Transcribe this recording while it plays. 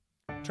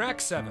Track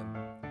 7.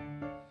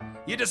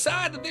 You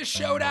decide that this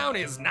showdown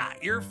is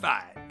not your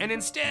fight, and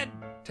instead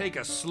take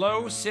a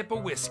slow sip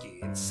of whiskey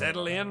and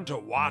settle in to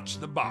watch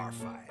the bar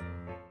fight.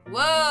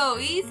 Whoa,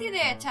 easy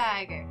there,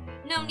 Tiger.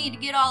 No need to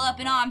get all up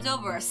in arms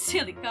over a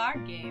silly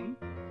card game.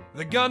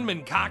 The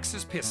gunman cocks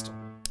his pistol.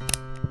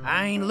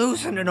 I ain't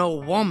losing to no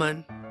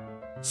woman.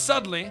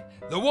 Suddenly,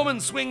 the woman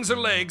swings her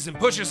legs and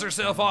pushes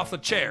herself off the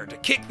chair to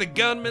kick the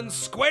gunman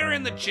square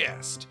in the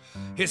chest.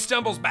 He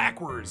stumbles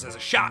backwards as a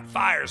shot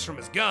fires from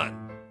his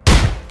gun.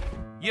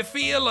 You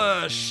feel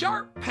a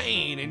sharp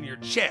pain in your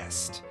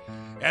chest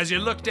as you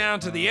look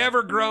down to the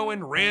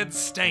ever-growing red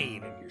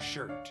stain in your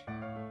shirt.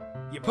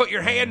 You put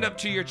your hand up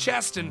to your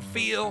chest and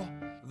feel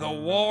the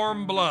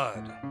warm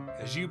blood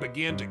as you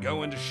begin to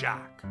go into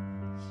shock.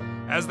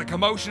 As the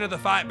commotion of the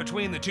fight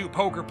between the two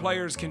poker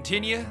players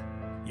continue,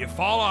 you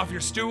fall off your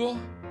stool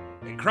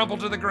and crumple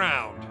to the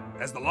ground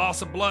as the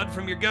loss of blood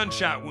from your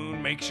gunshot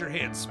wound makes your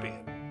head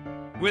spin.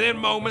 Within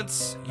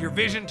moments, your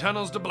vision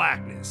tunnels to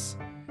blackness,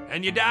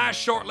 and you die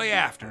shortly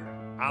after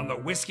on the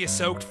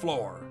whiskey-soaked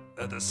floor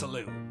of the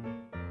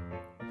saloon.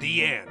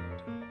 The end.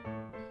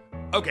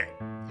 Okay,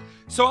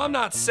 so I'm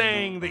not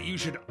saying that you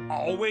should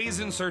always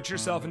insert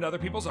yourself into other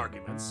people's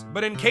arguments,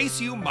 but in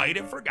case you might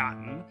have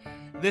forgotten,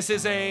 this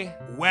is a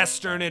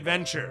Western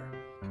adventure.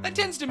 That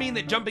tends to mean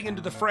that jumping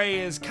into the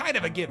fray is kind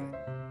of a given,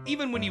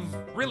 even when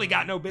you've really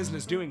got no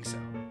business doing so.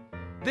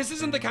 This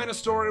isn't the kind of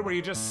story where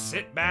you just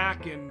sit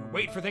back and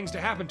wait for things to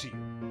happen to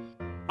you.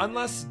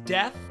 Unless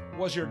death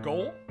was your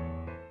goal,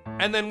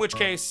 and then in which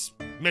case,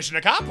 mission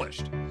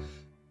accomplished.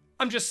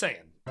 I'm just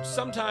saying,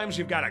 sometimes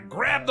you've got to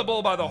grab the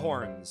bull by the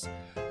horns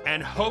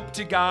and hope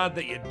to God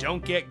that you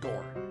don't get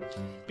gored.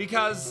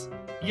 Because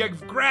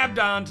you've grabbed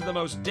on to the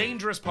most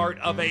dangerous part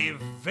of a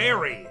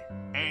very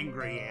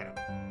angry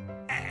animal.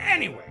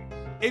 Anyway,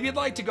 if you'd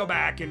like to go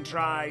back and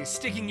try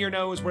sticking your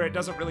nose where it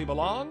doesn't really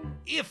belong,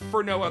 if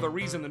for no other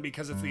reason than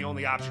because it's the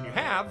only option you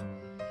have,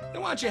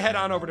 then why don't you head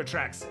on over to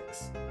track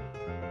 6.